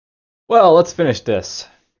Well, let's finish this.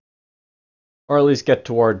 Or at least get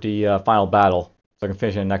toward the final battle, so I can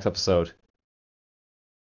finish in the next episode.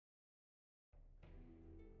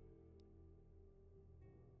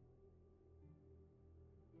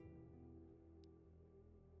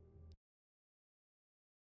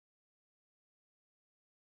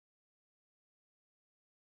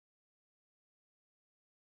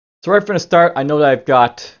 So right from the start, I know that I've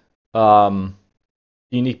got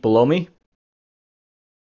unique below me.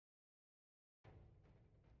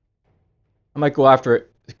 I might go after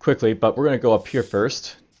it quickly, but we're going to go up here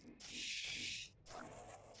first.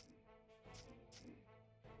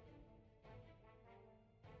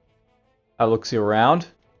 Have a look-see around.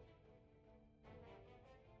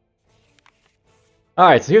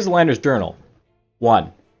 Alright, so here's the Lander's Journal.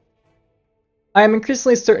 1. I am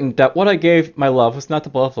increasingly certain that what I gave my love was not the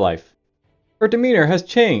blood of life. Her demeanor has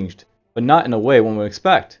changed, but not in a way one would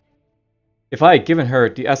expect. If I had given her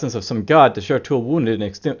the essence of some god to Sher'Tul wounded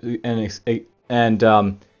and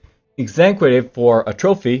exsanguinated for a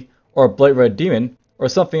trophy, or a blood-red demon, or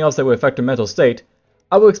something else that would affect her mental state,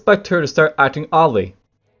 I would expect her to start acting oddly,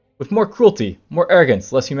 with more cruelty, more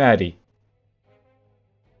arrogance, less humanity.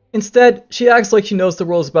 Instead, she acts like she knows the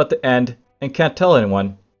world is about to end and can't tell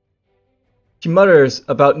anyone. She mutters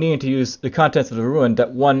about needing to use the contents of the ruin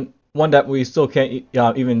that one that we still can't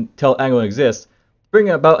even tell anyone exists,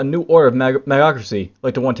 bringing about a new order of magocracy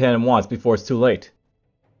like the one Tannen wants before it's too late.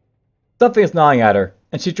 Something is gnawing at her,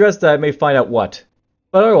 and she dreads that I may find out what.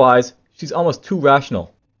 But otherwise, she's almost too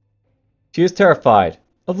rational. She is terrified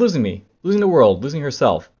of losing me, losing the world, losing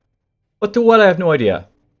herself. But to what I have no idea.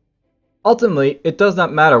 Ultimately, it does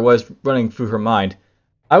not matter what is running through her mind.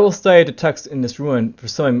 I will study the text in this ruin for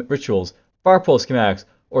some rituals, firepole schematics,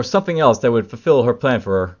 or something else that would fulfill her plan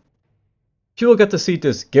for her. She will get to see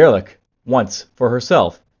this Garlic once for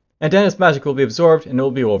herself, and then its magic will be absorbed and it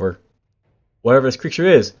will be over. Whatever this creature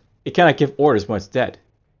is, it cannot give orders when it's dead.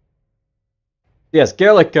 Yes,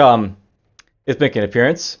 Garlic is making an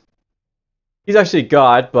appearance. He's actually a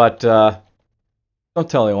god, but don't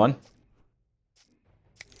tell anyone.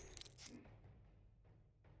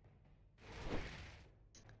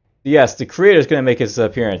 Yes, the creator is going to make his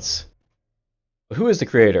appearance. But who is the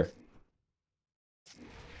creator?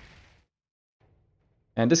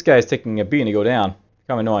 And this guy is taking a beating to go down.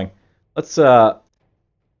 Kind of annoying. Let's grab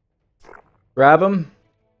him.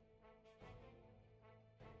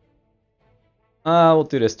 We'll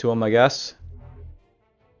do this to him, I guess.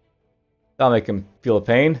 That'll make him feel the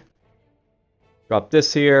pain. Drop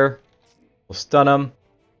this here. We'll stun him.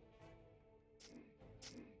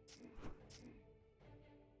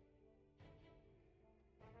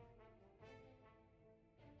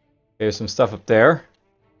 There's some stuff up there.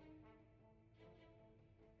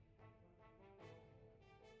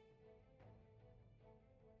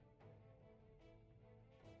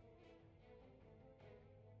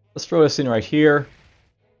 Let's throw this in right here.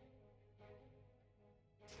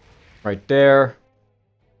 Right there.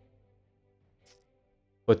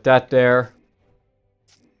 Put that there.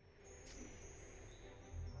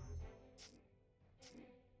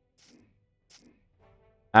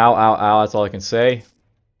 Ow, ow, ow, that's all I can say.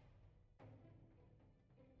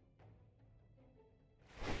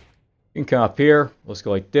 You can come up here. Let's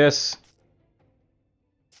go like this.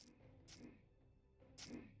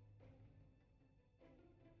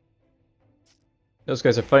 Those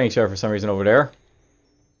guys are fighting each other for some reason over there.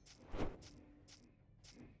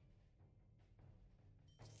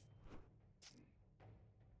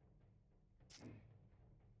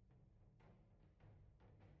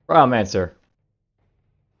 Biomancer.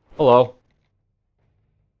 Hello.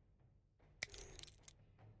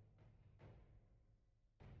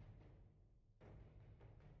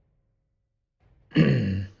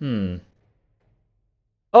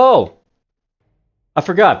 Oh! I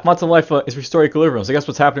forgot. Months of life is restore equilibrium, so guess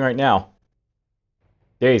what's happening right now?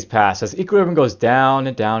 Days pass as equilibrium goes down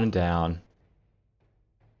and down and down.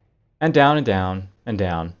 And down and down and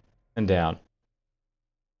down and down.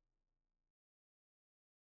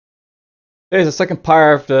 There's the second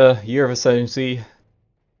pyre of the year of ascendancy. I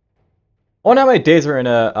wonder how many days are in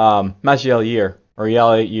a Maj'Eyal year, or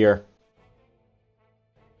Yal year.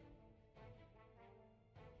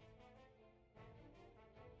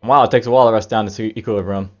 Wow, it takes a while to rest down to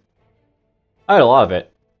equilibrium. I had a lot of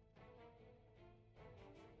it.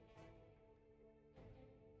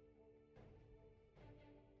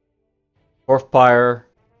 Fourth pyre.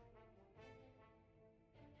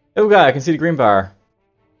 Oh god, I can see the green pyre.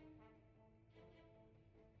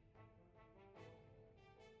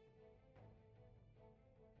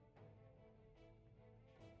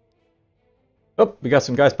 Oh, we got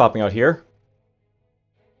some guys popping out here.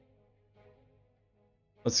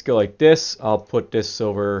 Let's go like this. I'll put this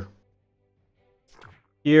over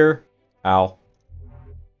here. Ow.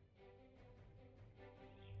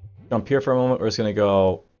 Jump here for a moment. We're just going to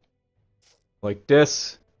go like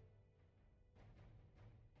this.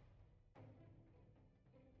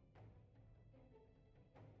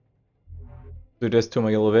 Do this to him a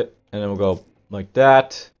little bit. And then we'll go like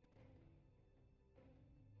that.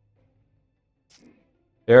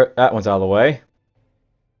 There, that one's out of the way.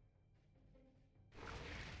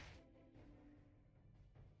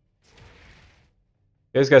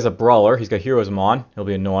 This guy's a brawler. He's got heroism on. He'll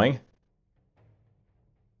be annoying.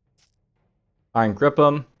 Iron grip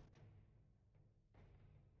him.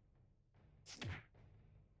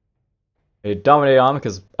 I dominate on him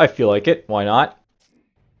because I feel like it. Why not?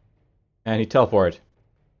 And he teleported.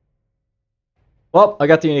 Well, I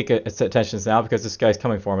got the unique attentions now because this guy's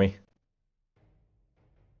coming for me.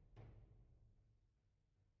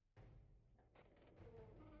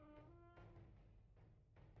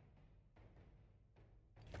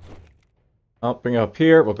 I'll bring it up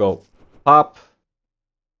here. We'll go pop.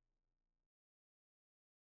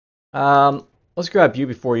 Let's grab you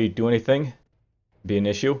before you do anything. Be an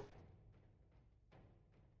issue.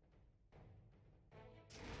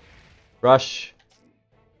 Rush.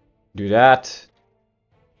 Do that.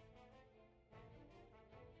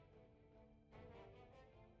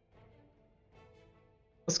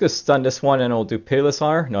 Let's go stun this one and we'll do Pitiless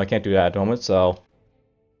on her. No, I can't do that at the moment, so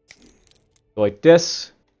go like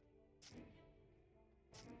this.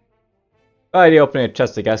 Good idea opening a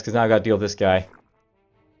chest, I guess, because now I gotta deal with this guy.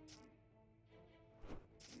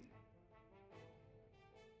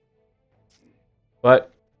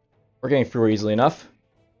 But we're getting through easily enough.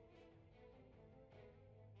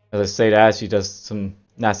 As I say that, she does some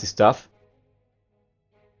nasty stuff.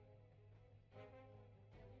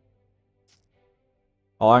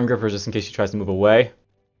 I'll Iron Grip her just in case she tries to move away.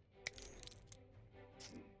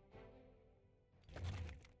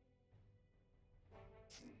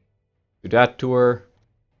 Do that to her.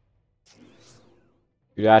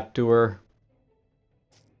 Do that to her.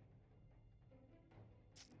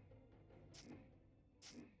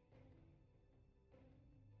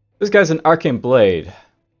 This guy's an Arcane Blade.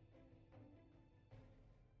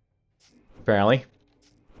 Apparently.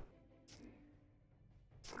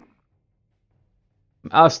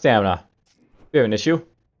 I'm out of stamina. We have an issue.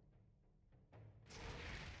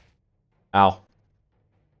 Ow.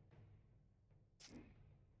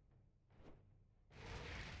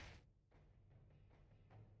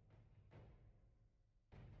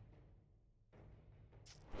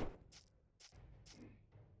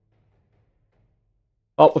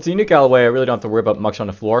 Oh, with the unique out of the way, I really don't have to worry about much on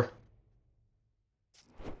the floor.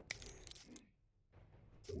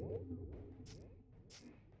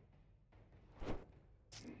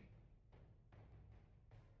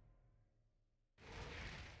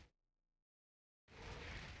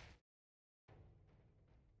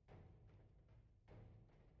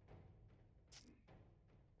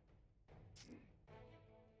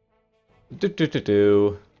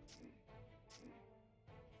 Do.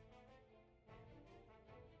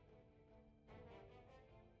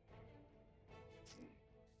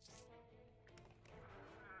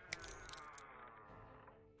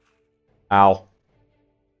 Ow.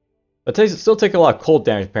 But it still take a lot of cold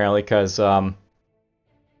damage apparently, because I've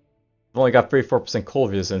only got 34%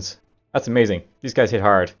 cold resistance. That's amazing. These guys hit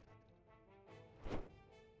hard.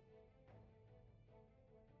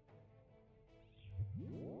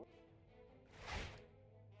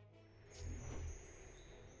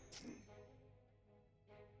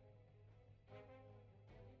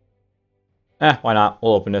 Why not?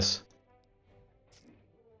 We'll open this.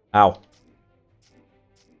 Ow.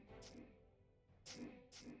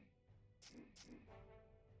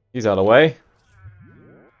 He's out of the way.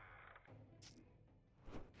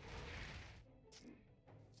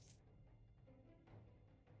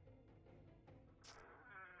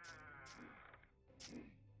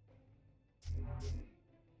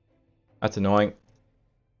 That's annoying.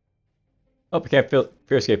 Oh, we can't fear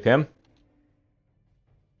escape him.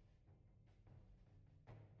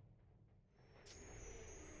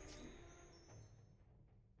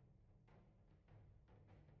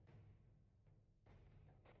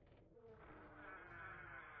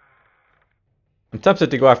 I'm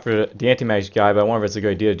tempted to go after the anti-magic guy, but I wonder if it's a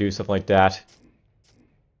good idea to do something like that.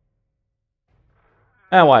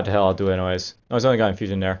 What the hell, I'll do it anyways. Oh, he's only got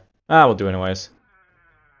infusion there. We'll do it anyways.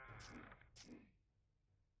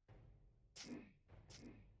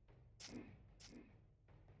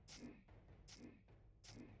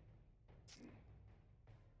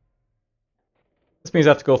 This means I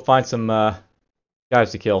have to go find some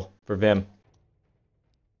guys to kill for Vim.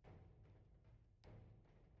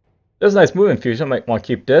 There's a nice movement fusion. I might want to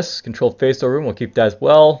keep this. Control phase door room. We'll keep that as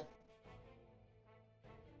well.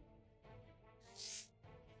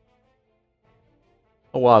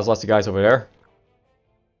 Oh wow, there's lots of guys over there.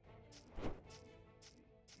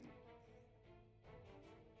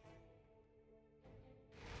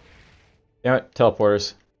 Damn it,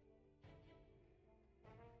 teleporters.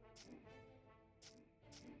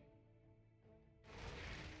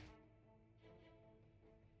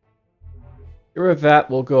 Get rid of that.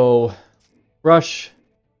 We'll go rush.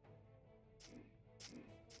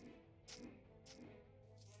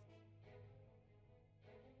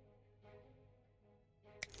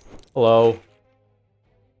 Hello.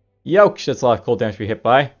 Youch, that's a lot of cold damage to be hit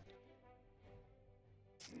by.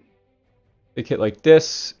 Big hit like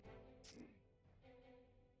this.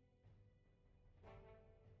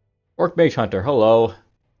 Orc Mage Hunter, hello.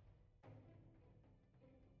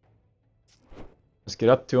 Let's get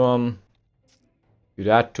up to him. Do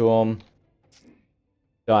that to him.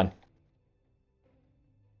 Done.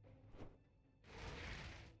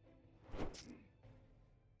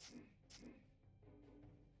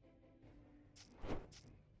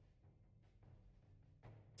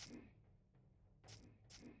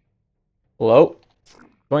 Hello.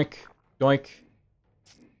 Doink. Doink.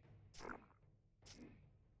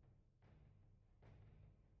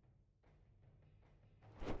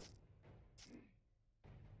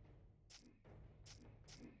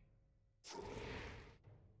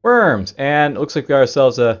 Worms! And it looks like we got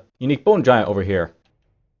ourselves a unique bone giant over here.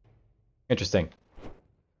 Interesting.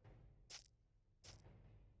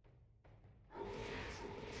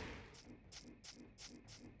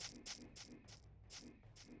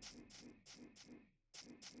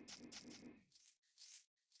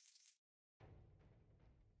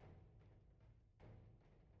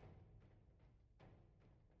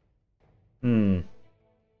 Hmm.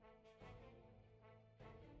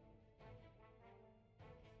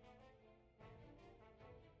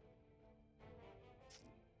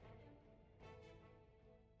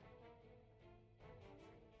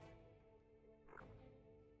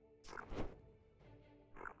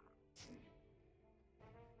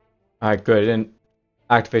 Alright, good. I didn't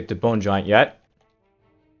activate the bone giant yet.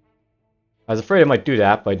 I was afraid I might do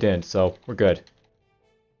that, but I didn't, so we're good.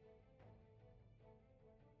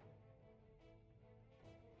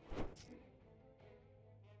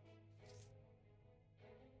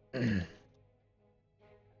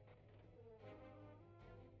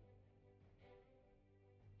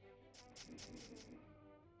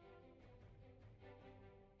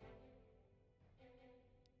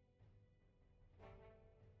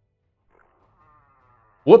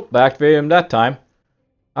 Whoop, I activated him that time.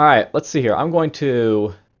 Alright, let's see here. I'm going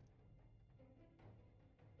to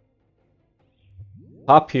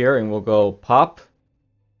pop here, and we'll go pop.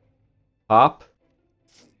 Pop.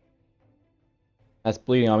 That's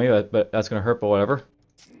bleeding on me, but that's going to hurt, but whatever.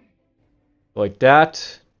 Like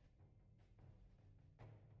that.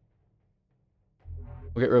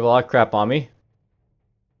 We'll get rid of a lot of crap on me.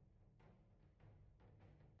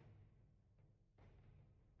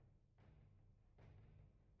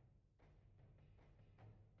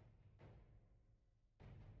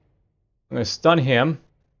 I'm going to stun him.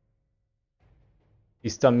 He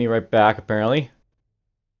stunned me right back, apparently.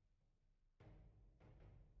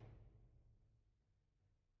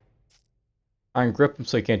 Iron grip him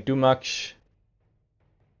so he can't do much.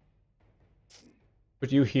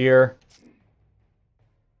 Put you here.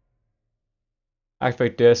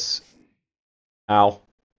 Activate this. Ow.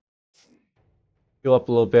 Heal up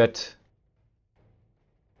a little bit.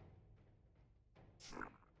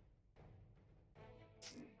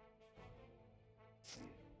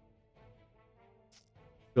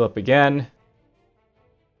 Heal up again.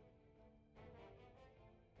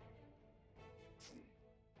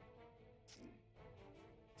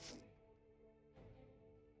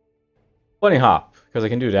 Bunny hop, because I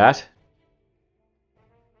can do that.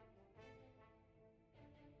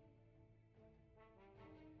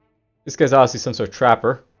 This guy's obviously some sort of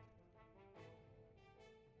trapper.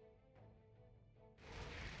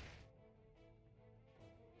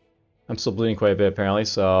 I'm still bleeding quite a bit apparently,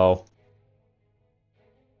 so...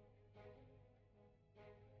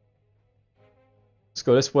 Let's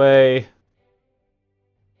go this way.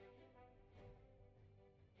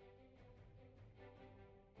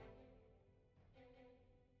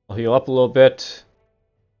 I'll heal up a little bit.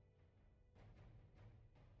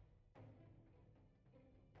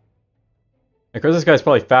 Because this guy's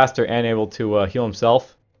probably faster and able to heal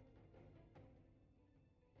himself.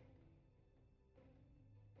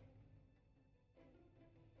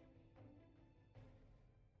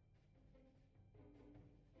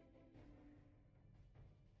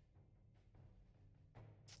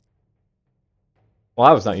 Well,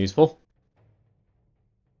 that was not useful.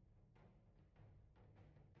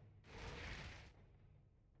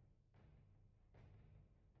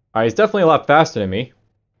 Alright, he's definitely a lot faster than me.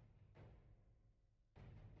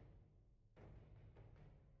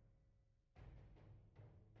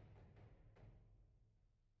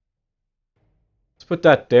 Let's put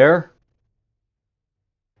that there.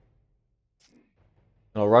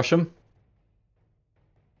 I'll rush him.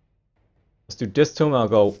 Let's do this to him. I'll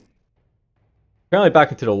go apparently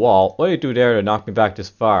back into the wall. What do you do there to knock me back this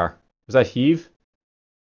far? Was that heave?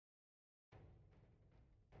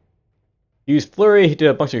 He used flurry. He did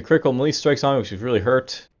a bunch of critical melee strikes on me, which was really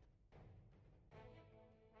hurt.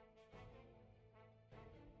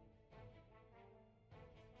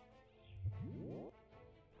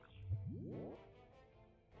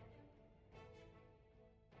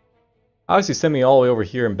 Obviously send me all the way over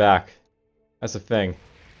here and back. That's the thing.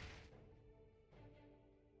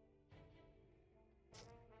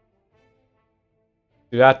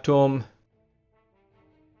 Do that to him.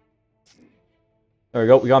 There we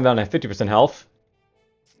go. We got him down to 50% health.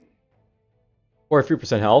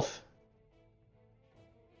 43% health.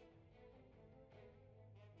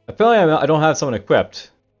 Apparently I don't have someone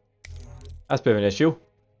equipped. That's a bit of an issue.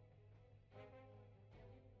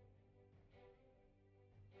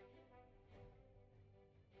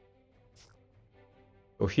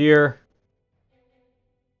 Go here.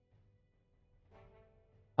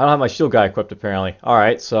 I don't have my shield guy equipped apparently.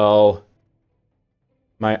 Alright, so...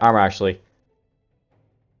 my armor actually.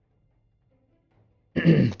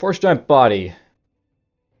 Force giant body.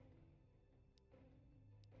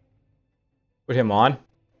 Put him on.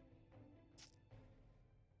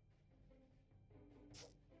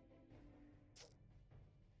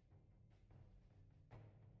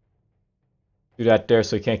 Do that there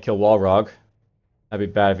so he can't kill Walrog. That'd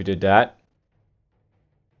be bad if he did that.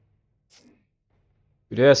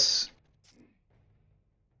 Do this.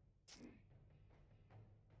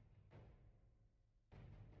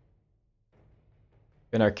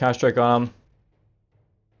 Get our counter strike on him.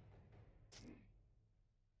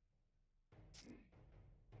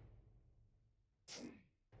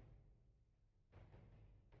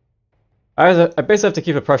 I basically have to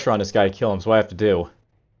keep a pressure on this guy to kill him, so what I have to do.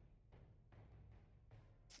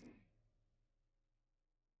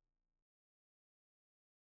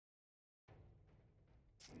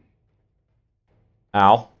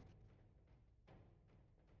 Ow.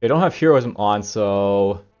 They don't have heroism on,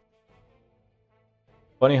 so...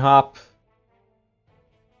 Bunny hop.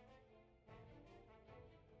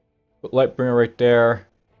 Put Lightbringer right there.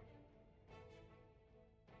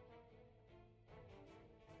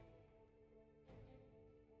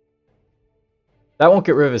 That won't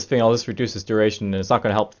get rid of his thing, I'll just reduce his duration, and it's not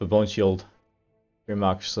going to help the bone shield very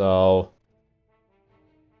much, so...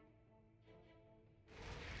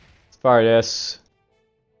 Let's fire this.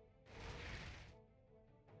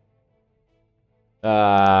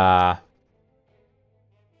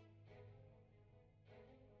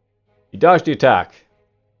 He dodged the attack.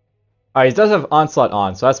 Alright, he does have Onslaught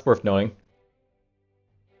on, so that's worth knowing.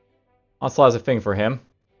 Onslaught is a thing for him.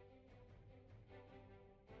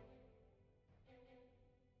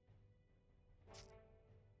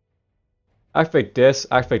 Activate this,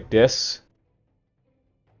 activate this.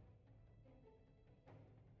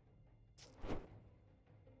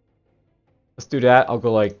 Let's do that. I'll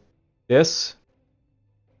go like this.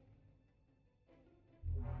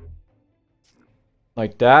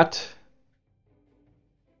 Like that.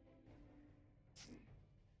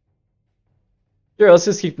 Sure, let's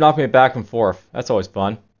just keep knocking it back and forth. That's always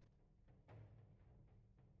fun.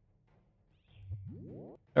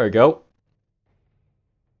 There we go.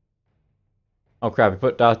 Oh crap, he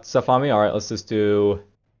put that stuff on me? Alright, let's just do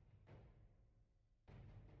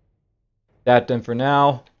that then for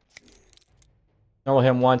now. Normal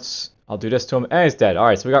him once. I'll do this to him. And he's dead.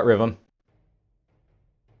 Alright, so we got rid of him.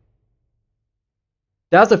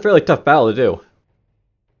 That was a fairly tough battle to do. To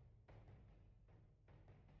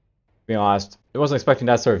be honest. I wasn't expecting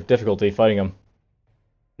that sort of difficulty fighting him.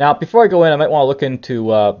 Now, before I go in, I might want to look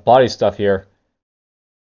into body stuff here.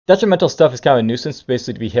 Detrimental stuff is kind of a nuisance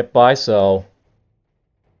basically to be hit by, so...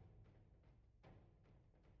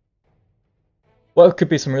 what could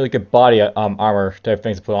be some really good body armor type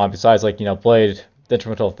things to put on besides, like, you know, blade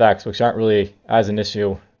detrimental effects, which aren't really as an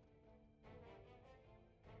issue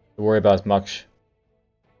to worry about as much.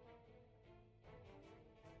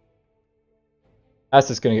 That's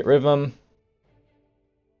just going to get rid of him.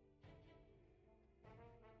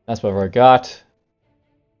 That's whatever I got.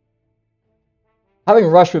 Having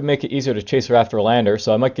Rush would make it easier to chase her after a lander,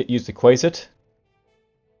 so I might get used to Quasit.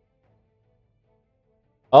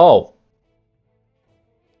 Oh.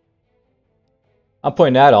 I'm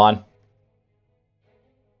putting that on.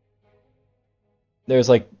 There's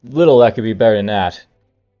like little that could be better than that.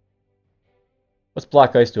 What's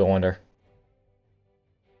black ice do, I wonder?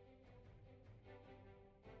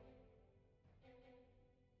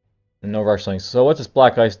 And no rushing. So what does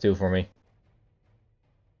black ice do for me?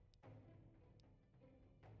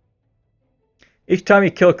 Each time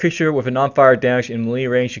you kill a creature with a non-fire damage in melee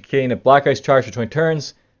range, you gain a black ice charge for 20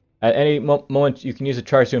 turns. At any moment, you can use a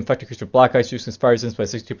charge to infect a creature with black ice, reducing its fire resistance by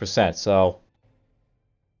 62%. So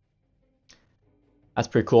that's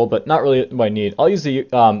pretty cool, but not really what I need. I'll use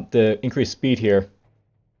the increased speed here.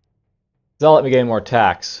 That'll let me gain more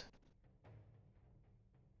attacks.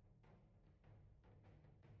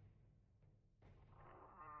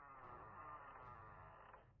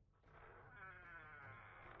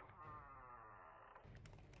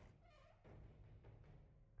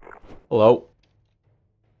 Hello.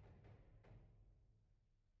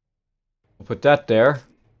 We'll put that there.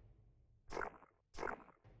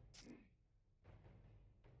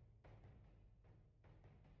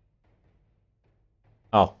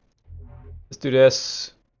 Oh. Let's do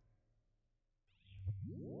this.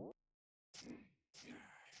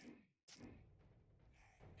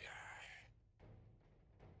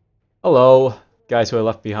 Hello, guys who I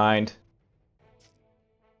left behind.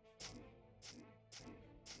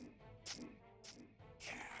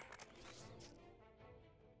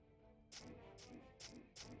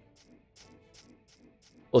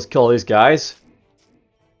 Let's kill these guys.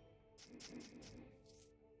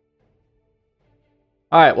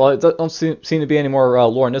 Alright, well, it don't seem to be any more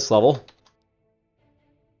lore in this level. So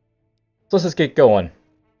let's just get going.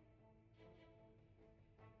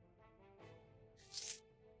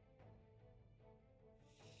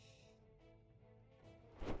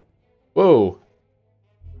 Whoa.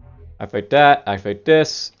 Activate that, activate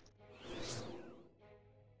this.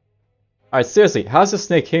 Alright, seriously, how's this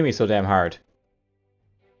snake hitting me so damn hard?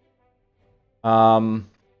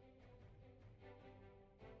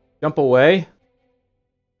 Jump away.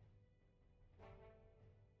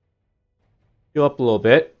 Heal up a little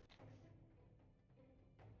bit.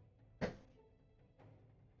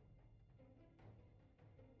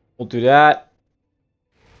 We'll do that.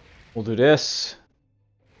 We'll do this.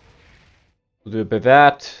 We'll do a bit of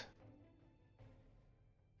that.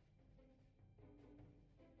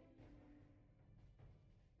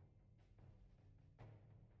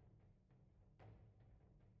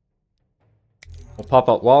 We'll pop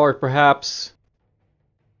out Waller, perhaps.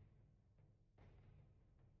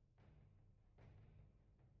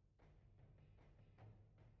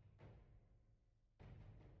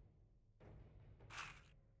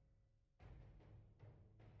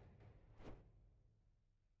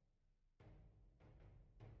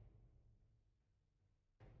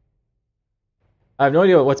 I have no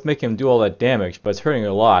idea what's making him do all that damage, but it's hurting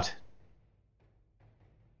a lot.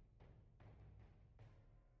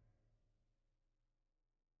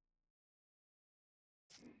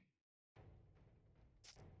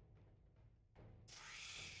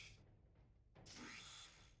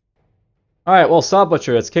 Alright, well, Saw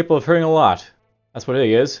Butcher, it's capable of hurting a lot. That's what it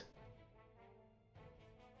is.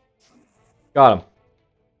 Got him.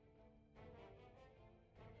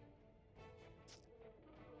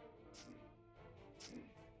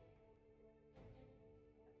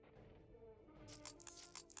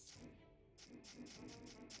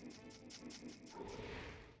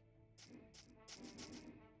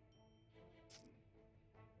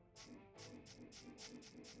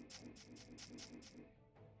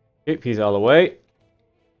 Okay, he's out of the way.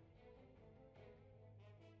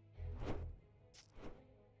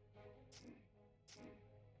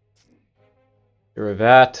 Get rid of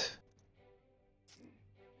that.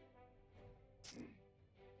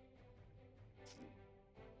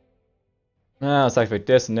 Now let's activate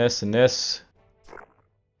this and this and this.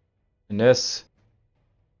 And this.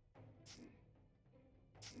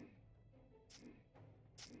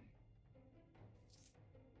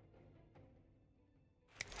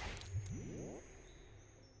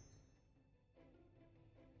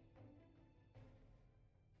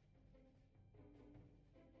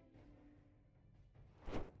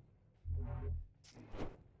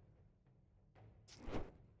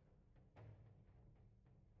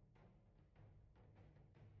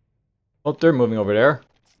 Oh, they're moving over there.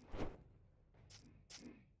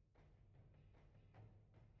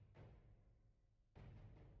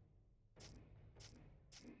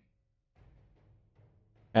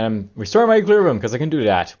 And I'm restoring my clear room because I can do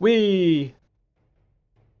that. Whee!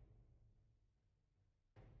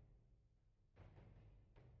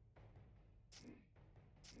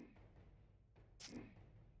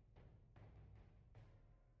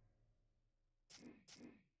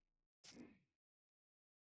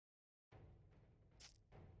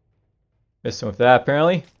 Missing with that,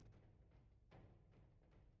 apparently.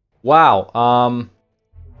 Wow,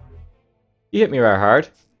 he hit me rather hard.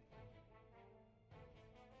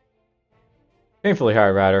 Painfully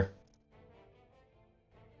hard, rather.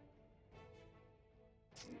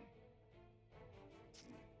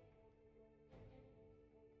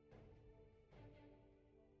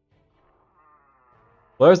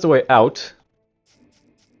 Well, there's the way out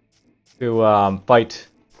to fight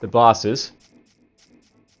the bosses.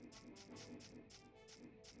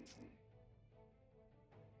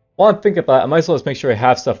 While I'm thinking about it, I might as well just make sure I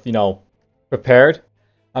have stuff, you know, prepared.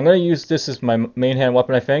 I'm going to use this as my main hand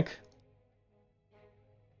weapon, I think.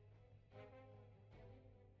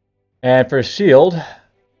 And for a shield,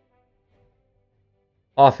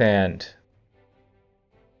 offhand.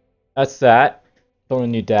 That's that. Don't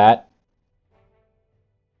really need that.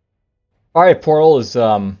 Fiery Portal is,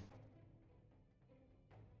 what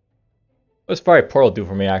does Fiery Portal do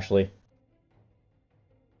for me, actually?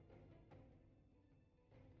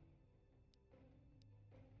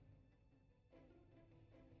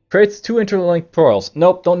 Creates 2 interlinked portals.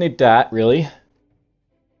 Nope, don't need that, really.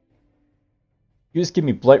 You just give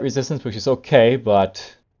me blight resistance, which is okay,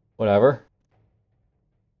 but whatever.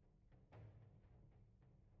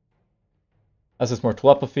 That's just more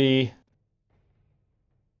telepathy.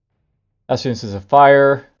 That's resistance of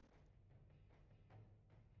fire.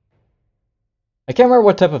 I can't remember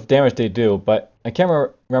what type of damage they do, but I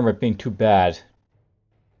can't remember it being too bad.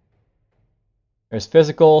 There's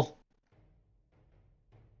physical.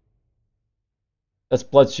 That's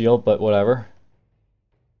blood shield, but whatever.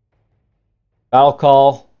 Battle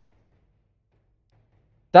call.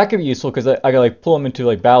 That could be useful because I could like pull them into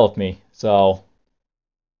like battle with me, so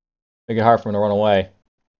make it hard for them to run away.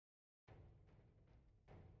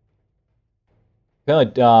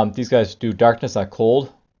 Apparently, these guys do darkness, not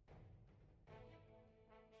cold.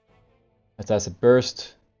 That's acid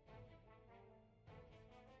burst.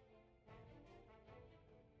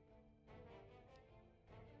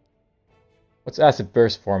 What's acid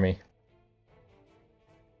burst for me?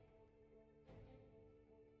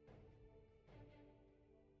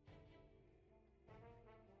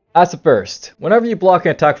 Acid burst. Whenever you block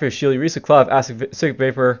an attack with your shield, you release a cloud of acidic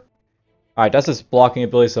vapor. Alright, that's just blocking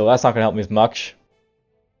ability, so that's not going to help me as much.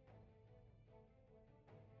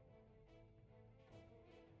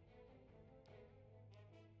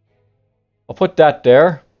 I'll put that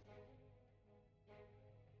there.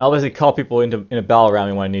 I'll basically call people in a battle around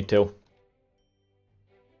me when I need to.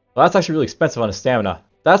 Well, that's actually really expensive on the stamina.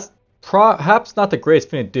 That's perhaps not the greatest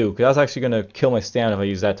thing to do, because that's actually going to kill my stamina if I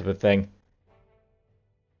use that type of thing.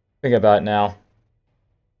 Think about it now.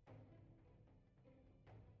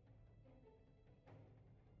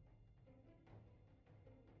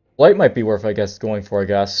 Light might be worth, I guess, going for, I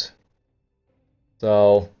guess.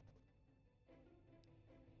 So...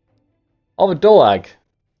 I'll have a Dolag.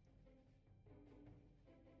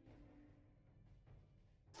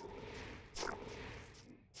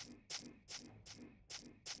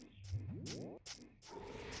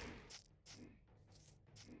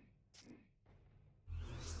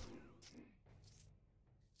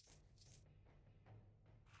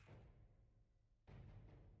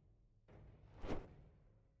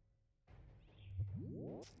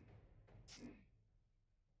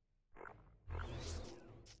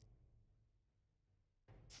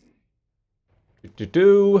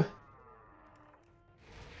 Do-do-do.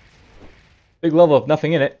 Big level of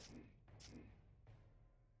nothing in it.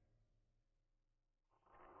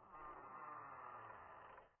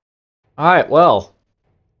 Alright, well.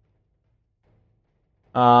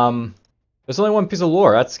 There's only one piece of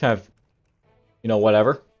lore. That's kind of, you know,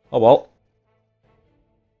 whatever. Oh well.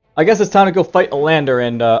 I guess it's time to go fight Elander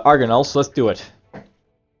and Argonel, so let's do it.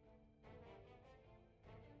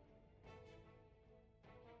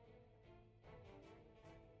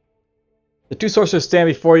 The 2 sorcerers stand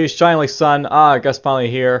before you, shining like sun. Ah, I guess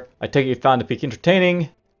finally here. I take it you found the peak entertaining.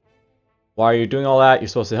 Why are you doing all that? You're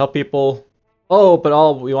supposed to help people. Oh, but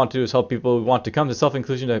all we want to do is help people. We want to come to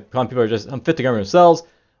self-inclusion. To come people are just unfit to govern themselves.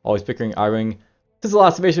 Always bickering, arguing. Since the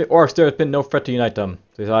last invasion of orcs, there has been no threat to unite them.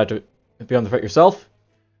 So you decided to become the threat yourself?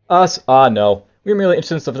 Us? Ah, no. We are merely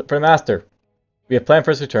interested in stuff for the master. We have planned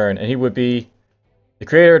for his return, and he would be the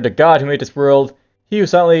creator, the god who made this world. He who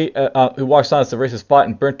silently, who walks on as the races fought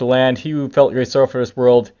and burnt the land. He who felt great sorrow for this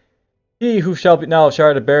world. He who shall be now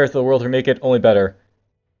shower the bear to the world to make it only better.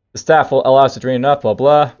 The staff will allow us to drain enough, blah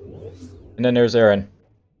blah. And then there's Aeryn.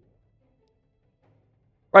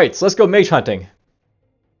 Right, so let's go mage hunting.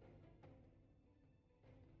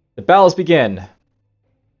 The battles begin.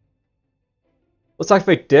 Let's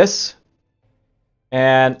activate this.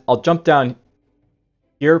 And I'll jump down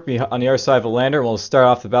here on the other side of the lander. We'll start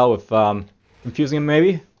off the battle with confusing him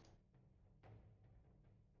maybe.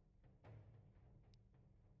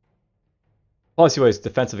 Probably see what he's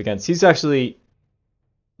defensive against. He's actually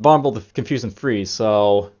vulnerable to confuse and freeze,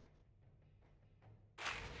 so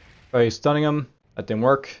try stunning him. That didn't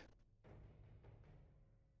work.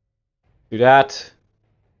 Do that.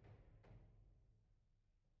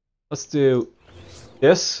 Let's do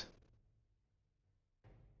this.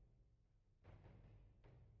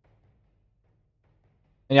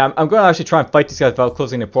 And yeah, I'm going to actually try and fight these guys without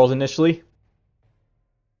closing their portals initially.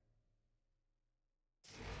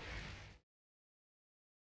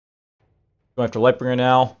 Going after Lightbringer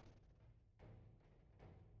now.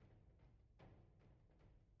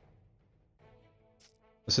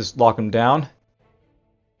 Let's just lock him down.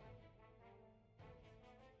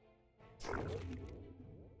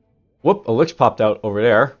 Whoop, a Lich popped out over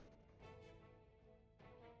there.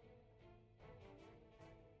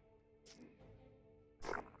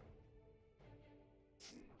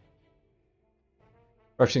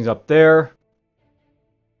 Brush things up there.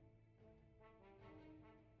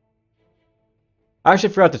 I actually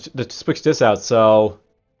forgot to switch this out, so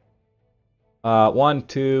 1,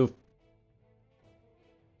 2,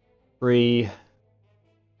 3,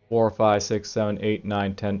 4, 5, 6, 7, 8,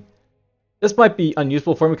 9, 10. This might be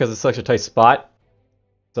unuseful for me because it's such a tight spot.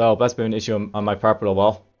 So that's been an issue on my part, but oh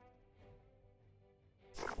well.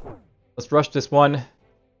 Let's rush this one.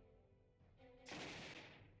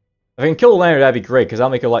 If I can kill the lander, that'd be great, because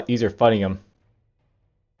that'll make it a lot easier fighting him.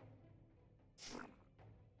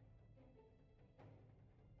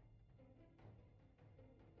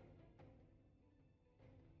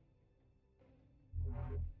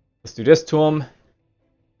 Let's do this to him.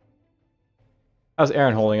 How's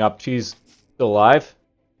Aeryn holding up? She's still alive.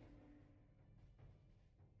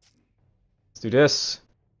 Let's do this.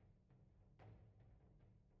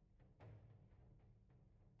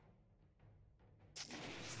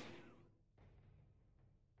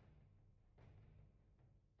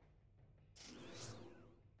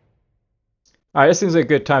 Alright, this seems like a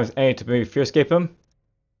good time as any to maybe fear escape him.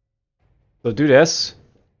 So do this.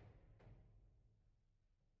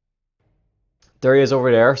 There he is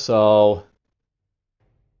over there, so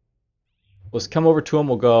let's come over to him.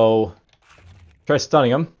 We'll go try stunning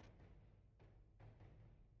him.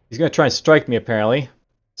 He's going to try and strike me, apparently.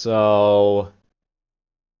 So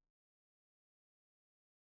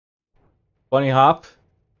bunny hop.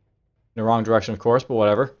 In the wrong direction, of course, but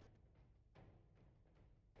whatever.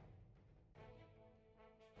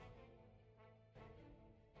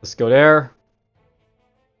 Let's go there.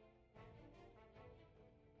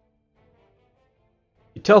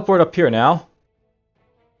 You teleport up here now.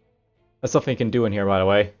 That's something you can do in here, by the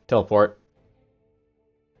way. Teleport.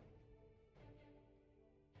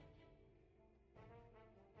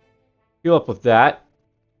 Heal up with that.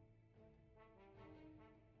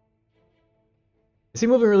 Is he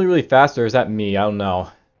moving really, really fast, or is that me? I don't know.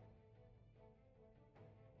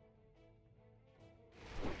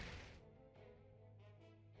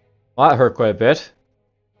 Well, that hurt quite a bit.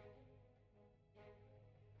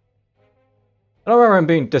 I don't remember him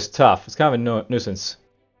being this tough. It's kind of a nuisance.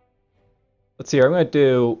 Let's see here. I'm going to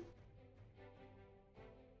do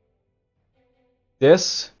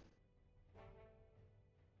this.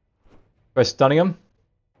 By stunning him.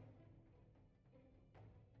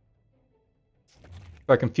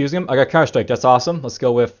 By confusing him. I got Counter Strike. That's awesome. Let's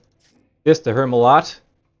go with this to hurt him a lot.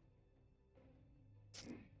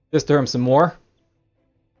 This to hurt him some more.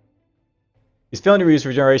 He's failing to reuse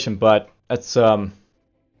regeneration, but that's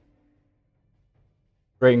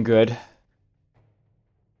great and good.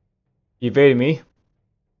 He evaded me.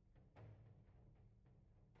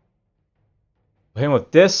 Hit him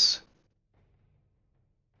with this.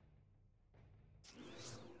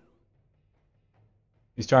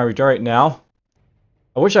 He's trying to regenerate now.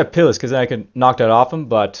 I wish I pillaged because then I could knock that off him,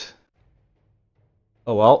 but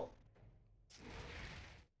oh well.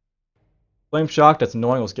 Flame shock, that's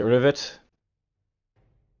annoying. Let's get rid of it.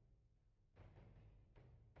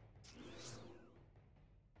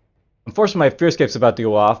 Unfortunately, my fear escape's about to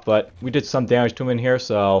go off, but we did some damage to him in here,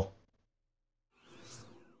 so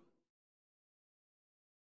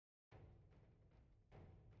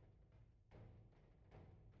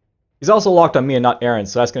he's also locked on me and not Aeryn,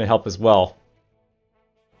 so that's going to help as well.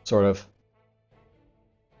 Sort of.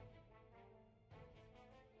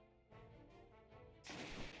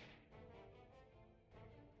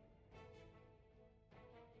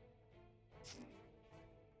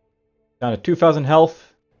 Down to 2,000 health.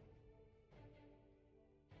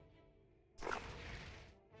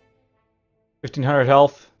 1,500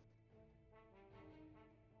 health.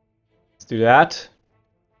 Let's do that.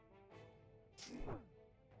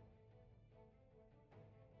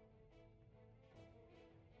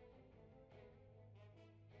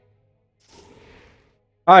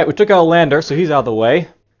 Alright, we took out a lander, so he's out of the way.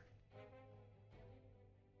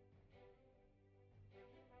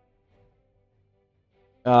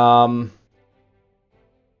 At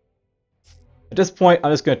this point,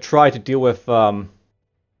 I'm just going to try to deal with the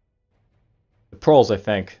pearls, I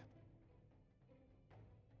think.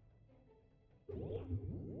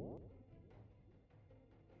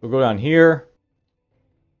 We'll go down here.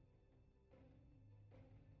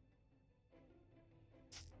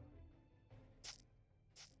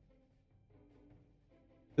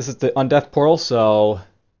 This is the undeath portal, so...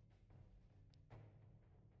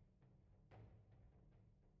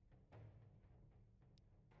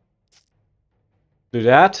 do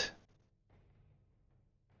that.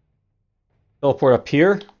 Teleport up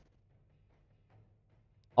here.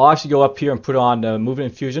 I'll actually go up here and put on movement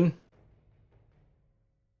infusion.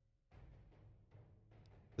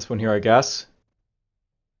 This one here, I guess.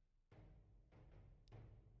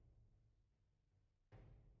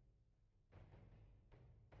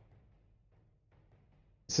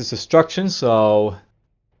 This is destruction, so...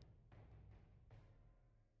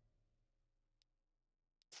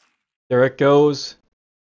 there it goes.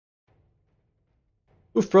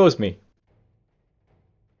 Who froze me?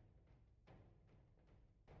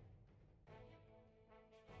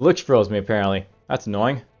 Lich froze me, apparently. That's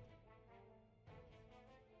annoying.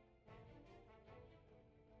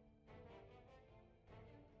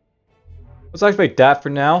 Let's activate that for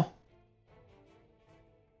now.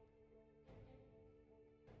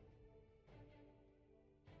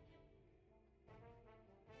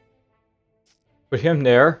 Put him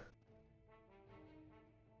there.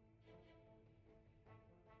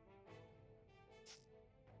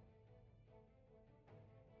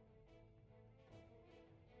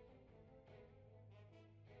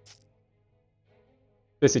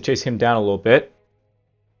 Basically chase him down a little bit.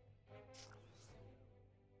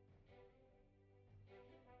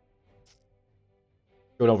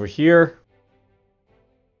 Going over here.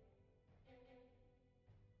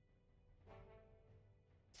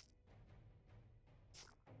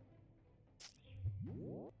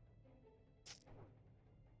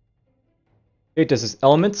 It does his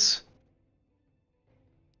elements.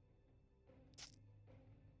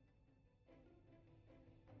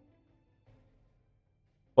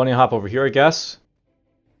 Bunny hop over here, I guess.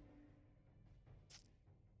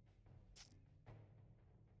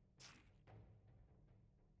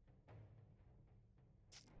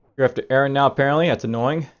 You're after Aeryn now, apparently. That's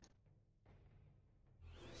annoying.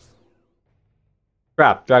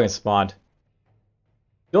 Crap, dragon spawned.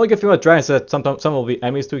 The only good thing about dragons is that some will be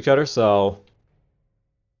enemies to each other, so...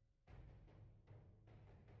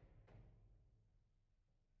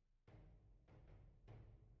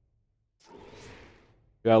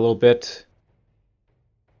 got a little bit.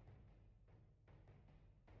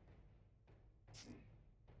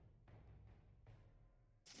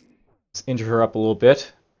 Let's injure her up a little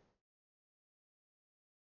bit.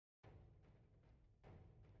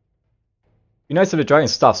 Be nice if the dragon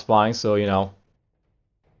stopped spawning, so, you know,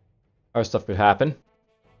 other stuff could happen.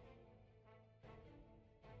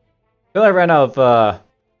 I feel like I ran out of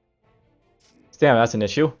stamina, that's an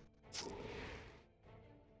issue.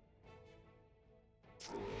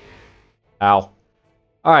 Ow.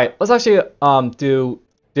 Alright, let's actually do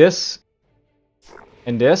this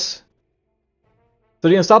and this. So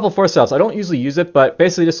the Unstoppable Force Cells, I don't usually use it, but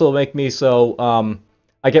basically this will make me so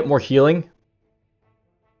I get more healing.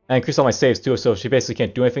 And increase all my saves too, so she basically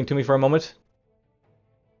can't do anything to me for a moment.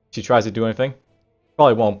 She tries to do anything.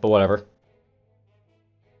 Probably won't, but whatever.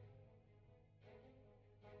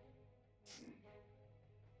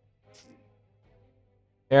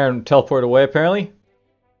 Aeryn teleported away, apparently.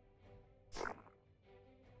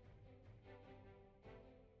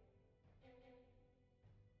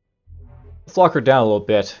 Let's lock her down a little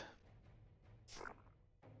bit.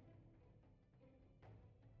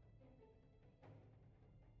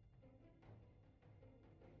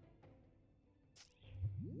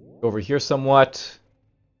 Go over here somewhat.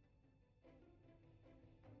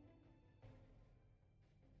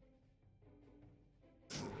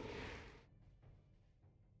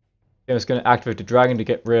 I'm just going to activate the dragon to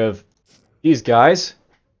get rid of these guys.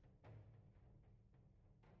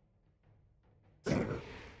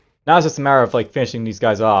 Now it's just a matter of like finishing these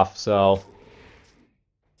guys off, so...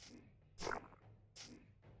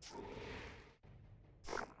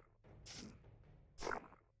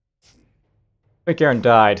 I think Aeryn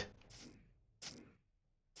died.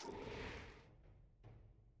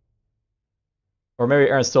 Or maybe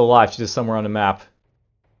Aaron's still alive, she's just somewhere on the map.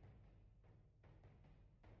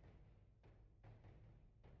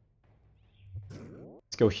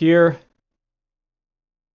 Let's go here.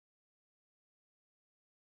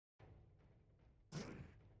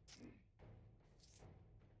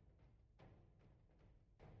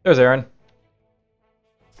 There's Aeryn.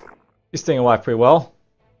 He's staying alive pretty well.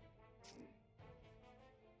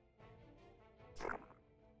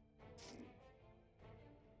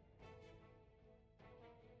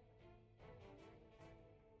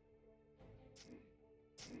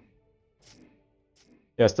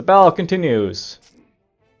 Yes, the battle continues.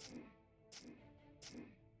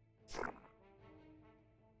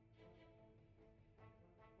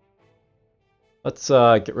 Let's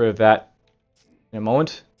get rid of that in a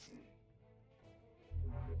moment.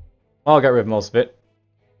 I'll get rid of most of it.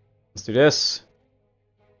 Let's do this.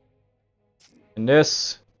 And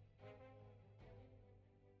this.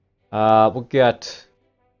 We'll get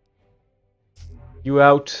you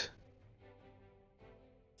out.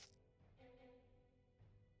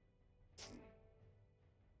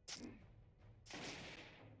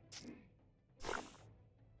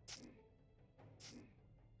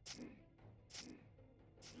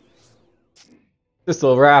 This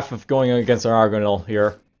little wrath of going against our Argonal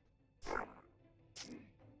here.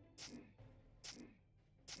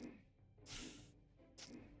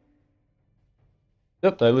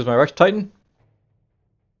 Yep, did I lose my Rex Titan?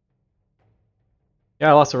 Yeah,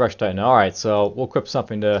 I lost a Rex Titan. Alright, so we'll equip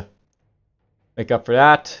something to make up for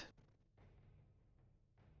that.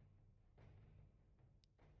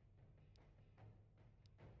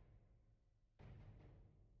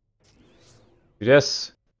 Do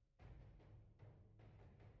this.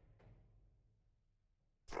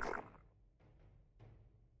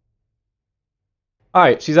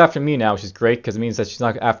 Alright, she's after me now, which is great, because it means that she's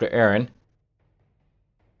not after Aeryn.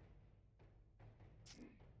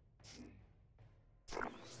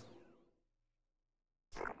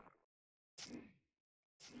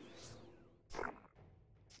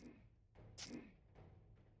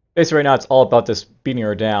 Basically right now it's all about this beating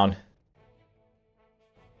her down.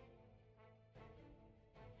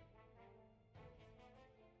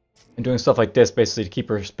 And doing stuff like this basically to keep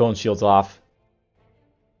her bone shields off.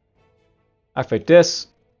 I fight this.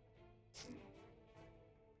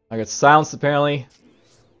 I get silenced apparently.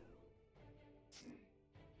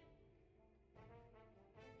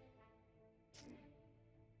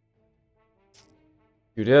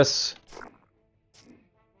 Do this.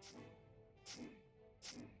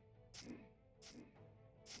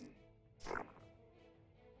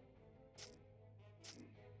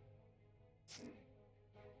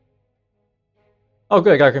 Oh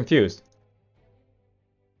good, I got confused.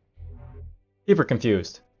 Keep her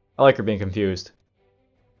confused. I like her being confused.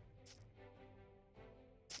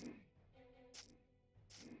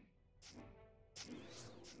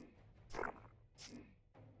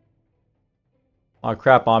 Oh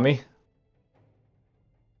crap on me.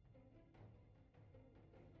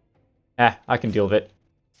 I can deal with it.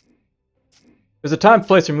 There's a time and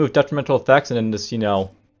place to remove detrimental effects and then just, you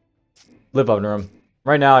know, live under them.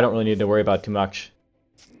 Right now I don't really need to worry about it too much.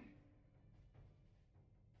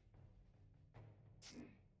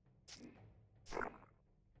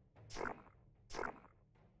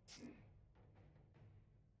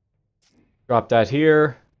 Drop that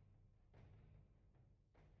here.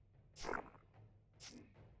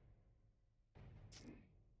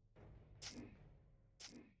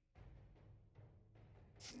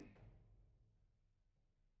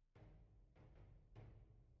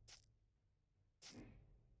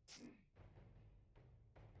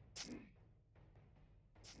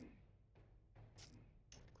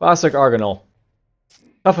 Classic Argonal.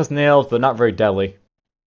 Tough as nails, but not very deadly.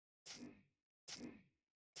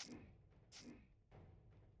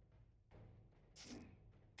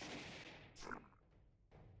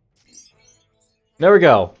 There we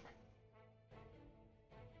go.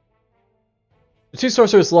 The two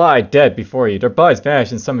sorcerers lie dead before you, their bodies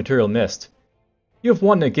vanish in some material mist. You have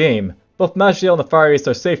won the game. Both Maj'Eyal and the Fire East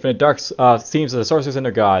are safe in the dark seams of the sorcerers and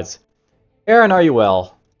their gods. Aeryn, are you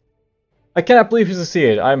well? I cannot believe you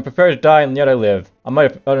succeeded. I am prepared to die, and yet I live. I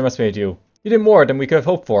might have underestimated you. You did more than we could have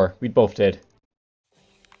hoped for. We both did.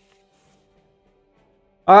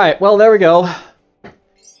 Alright, well, there we go.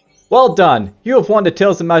 Well done. You have won the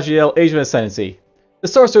Tales of Maj'Eyal Age of Ascendancy. The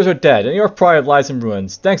sorcerers are dead, and your pride lies in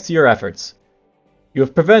ruins, thanks to your efforts. You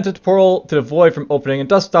have prevented the portal to the void from opening, and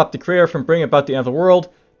thus stopped the Creator from bringing about the end of the world.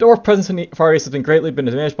 The Orc presence in the Far East has been greatly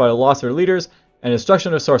diminished by the loss of their leaders and the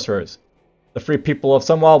destruction of the sorcerers. The free people of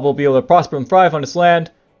Sunwell will be able to prosper and thrive on this land.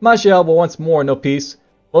 Maj'Eyal will once more know peace.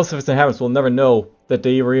 Most of its inhabitants will never know that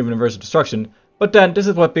they were even in verge of destruction. But then, this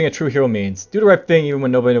is what being a true hero means. Do the right thing even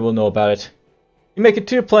when nobody will know about it. You may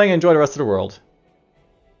continue playing and enjoy the rest of the world.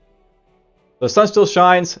 The sun still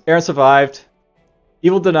shines. Aeryn survived.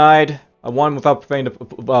 Evil denied. I won without preventing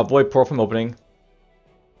the void portal from opening.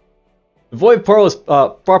 The void portal is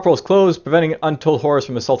far portal is closed, preventing untold horrors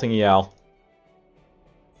from assaulting Maj'Eyal.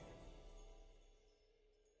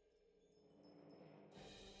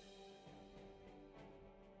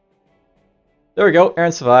 There we go.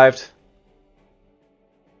 Aeryn survived.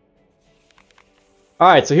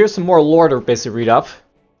 Alright, so here's some more lore to basically read up.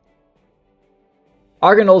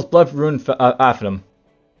 Argonol's blood ruined Aphanum.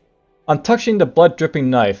 On touching the blood-dripping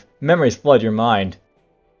knife, memories flood your mind.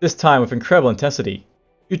 This time with incredible intensity.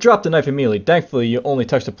 You drop the knife immediately. Thankfully, you only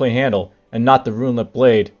touch the plain handle, and not the ruined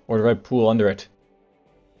blade or the red pool under it.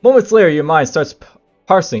 Moments later, your mind starts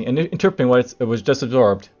parsing and interpreting what it was just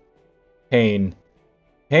absorbed. Pain.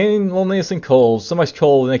 Pain, loneliness, and cold. So much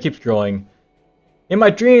cold, and it keeps growing. In my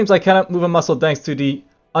dreams, I cannot move a muscle thanks to the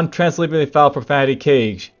untranslatably foul profanity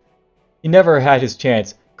cage. He never had his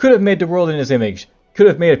chance. Could have made the world in his image. Could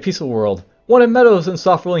have made a peaceful world. Wanted meadows and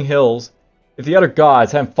soft rolling hills. If the other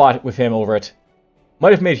gods hadn't fought with him over it.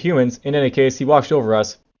 Might have made humans. In any case, he watched over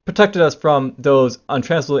us. Protected us from those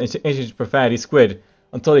untranslatable ancient profanity squid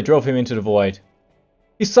until they drove him into the void.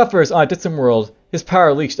 He suffers on a distant world. His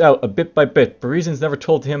power leached out a bit by bit for reasons never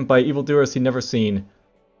told to him by evildoers he'd never seen.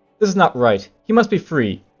 This is not right. He must be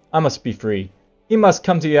free. I must be free. He must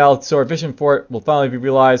come to Maj'Eyal so our vision for it will finally be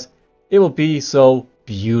realized. It will be so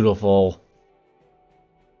beautiful.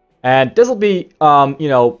 And this will be, you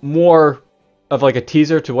know, more of like a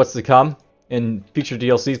teaser to what's to come in future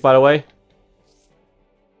DLCs, by the way.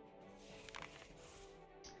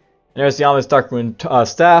 And there's the ominous Darkmoon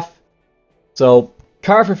staff. So,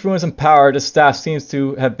 carved with fluence and power, this staff seems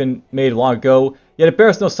to have been made long ago, yet it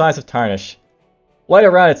bears no signs of tarnish. Light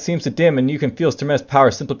around it seems to dim, and you can feel its tremendous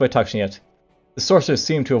power simply by touching it. The sorcerers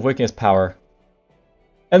seem to awaken its power.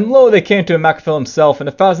 And lo, they came to Maj'Eyal himself, and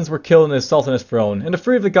the thousands were killed in his assault on his throne, and the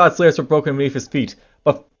three of the god slayers were broken beneath his feet.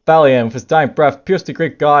 But Valiant, with his dying breath, pierced the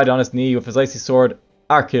great god on his knee with his icy sword,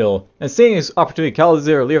 Arkil, and seeing his opportunity,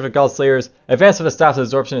 Kalazir, leader of the god slayers, advanced with the staff of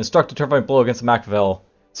absorption and struck the terrifying blow against Maj'Eyal.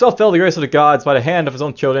 So fell the grace of the gods by the hand of his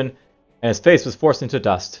own children, and his face was forced into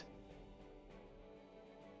dust.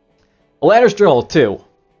 Alander's Journal 2.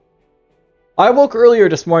 I awoke earlier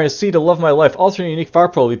this morning to see the love of my life altering a unique fire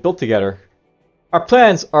portal we built together. Our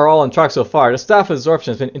plans are all on track so far. The staff of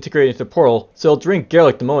absorption has been integrated into the portal, so it'll drink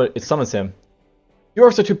Garlic the moment it summons him. The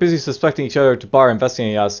orcs are too busy suspecting each other to bar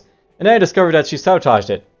investigating us, and then I discovered that she sabotaged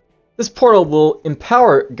it. This portal will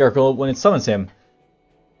empower Gargoyle when it summons him,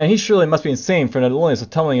 and he surely must be insane for the loneliness of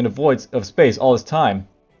tumbling in the voids of space all this time.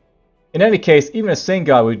 In any case, even a sane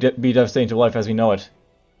god would be devastating to life as we know it.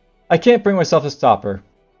 I can't bring myself to stop her.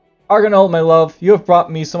 Argonol, my love, you have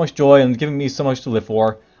brought me so much joy and given me so much to live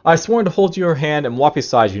for. I have sworn to hold your hand and walk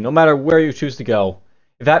beside you, no matter where you choose to go.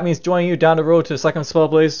 If that means joining you down the road to the second spell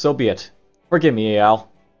blaze, so be it. Forgive me, Maj'Eyal.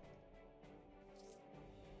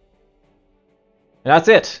 And that's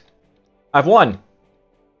it. I've won.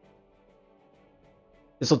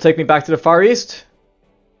 This will take me back to the Far East.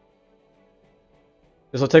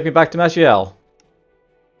 This will take me back to Maj'Eyal.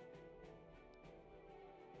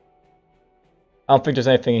 I don't think there's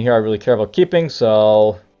anything in here I really care about keeping,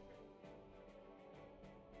 so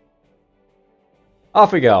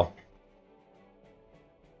off we go.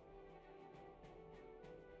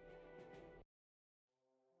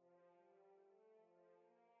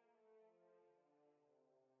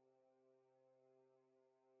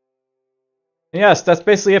 Yes, that's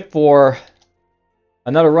basically it for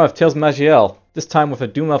another run of Tales of Maj'Eyal, this time with a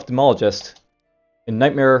Doomelf Demonlogist in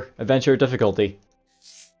Nightmare Adventure difficulty.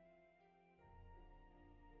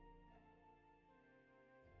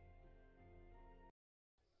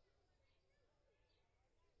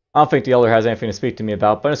 I don't think the Elder has anything to speak to me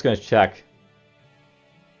about, but I'm just going to check.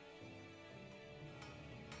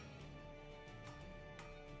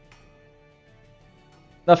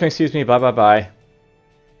 Nothing, excuse me, bye bye bye.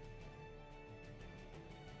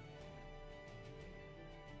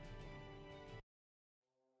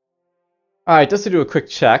 Alright, just to do a quick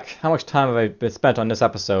check, how much time have I been spent on this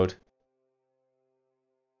episode?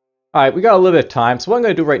 Alright, we got a little bit of time, so what I'm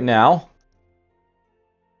going to do right now,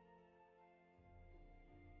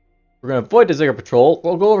 we're going to avoid the Ziggurat Patrol,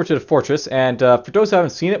 we'll go over to the fortress, and for those who haven't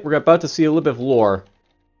seen it, we're about to see a little bit of lore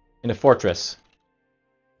in the fortress.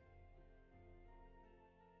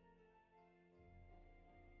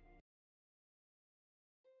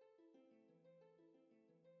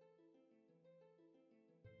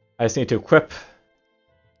 I just need to equip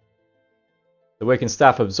the Awakened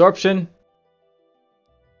Staff of Absorption.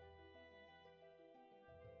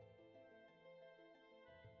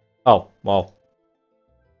 Oh, well.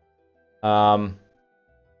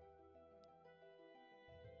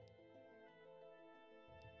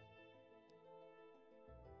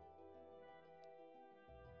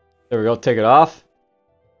 There we go, take it off.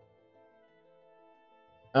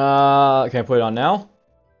 Can I put it on now?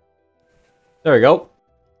 There we go.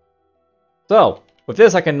 So, with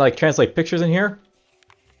this I can like translate pictures in here.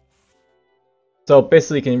 So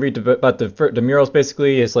basically you can read about the murals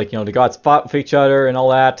basically. It's like, you know, the gods fought with each other and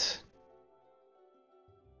all that.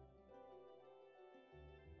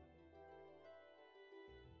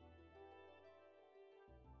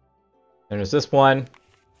 And there's this one.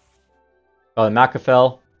 Oh, the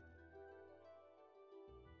Macafell.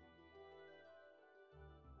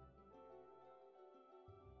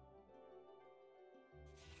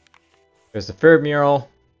 There's the third mural.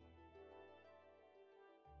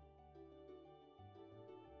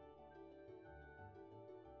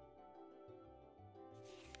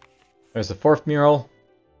 There's the fourth mural.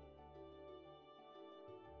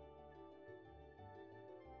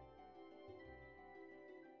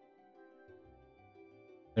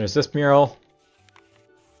 There's this mural.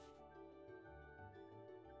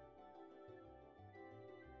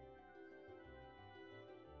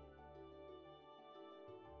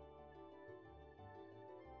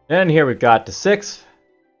 And here we've got the sixth.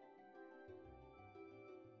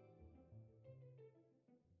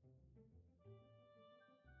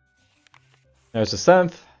 There's the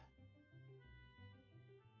seventh.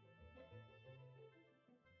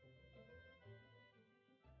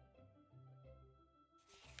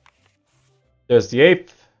 There's the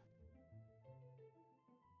eighth.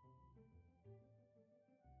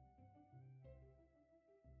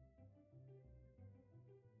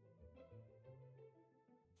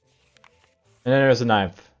 And then there's the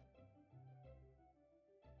ninth.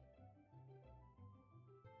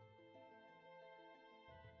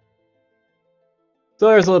 So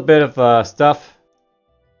there's a little bit of stuff.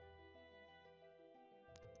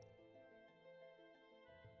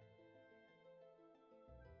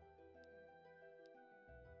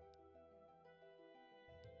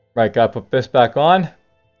 Right, gotta put this back on.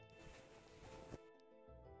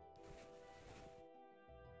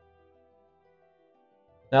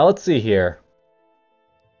 Now let's see here.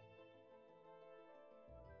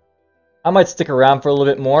 I might stick around for a little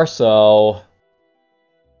bit more, so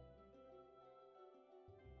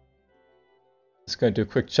just gonna do a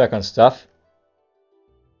quick check on stuff.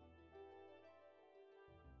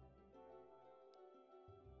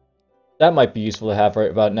 That might be useful to have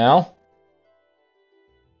right about now.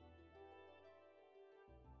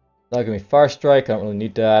 Not gonna be Fire Strike, I don't really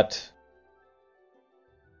need that.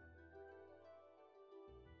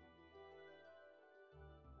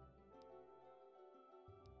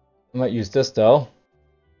 I might use this though.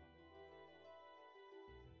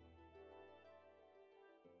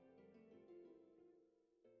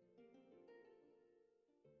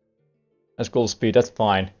 That's gold speed, that's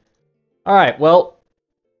fine. Alright, well,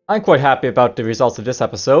 I'm quite happy about the results of this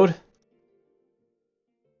episode.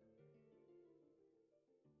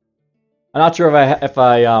 I'm not sure if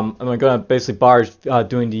I'm gonna basically bar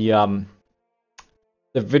doing the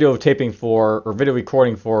video taping for, or video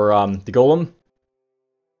recording for the golem.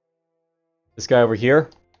 This guy over here.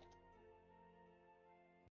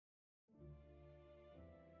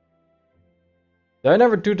 Did I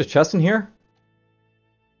never do the chest in here?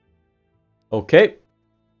 Okay.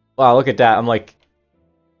 Wow, look at that. I'm like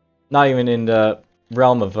not even in the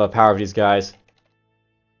realm of power of these guys.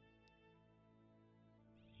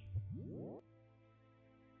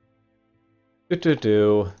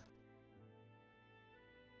 Alright,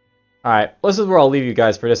 well, this is where I'll leave you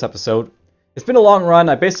guys for this episode. It's been a long run.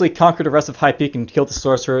 I basically conquered the rest of High Peak and killed the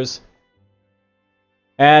Sorcerers.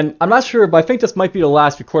 And I'm not sure, but I think this might be the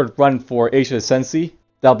last recorded run for Age of Ascendancy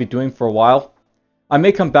that I'll be doing for a while. I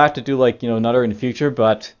may come back to do, like, you know, another in the future,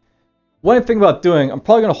 but one thing about doing, I'm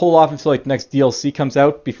probably going to hold off until, like, the next DLC comes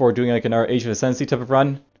out before doing, like, another Age of Ascendancy type of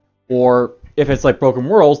run. Or if it's, like, Broken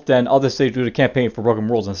Worlds, then I'll just say do the campaign for Broken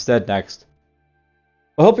Worlds instead next.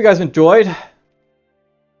 I hope you guys enjoyed.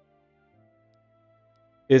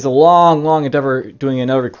 It is a long, long endeavor doing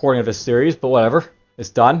another recording of this series, but whatever.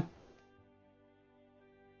 It's done.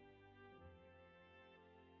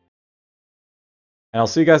 And I'll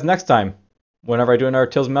see you guys next time, whenever I do another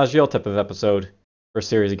Tales of Maj'Eyal type of episode or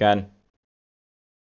series again.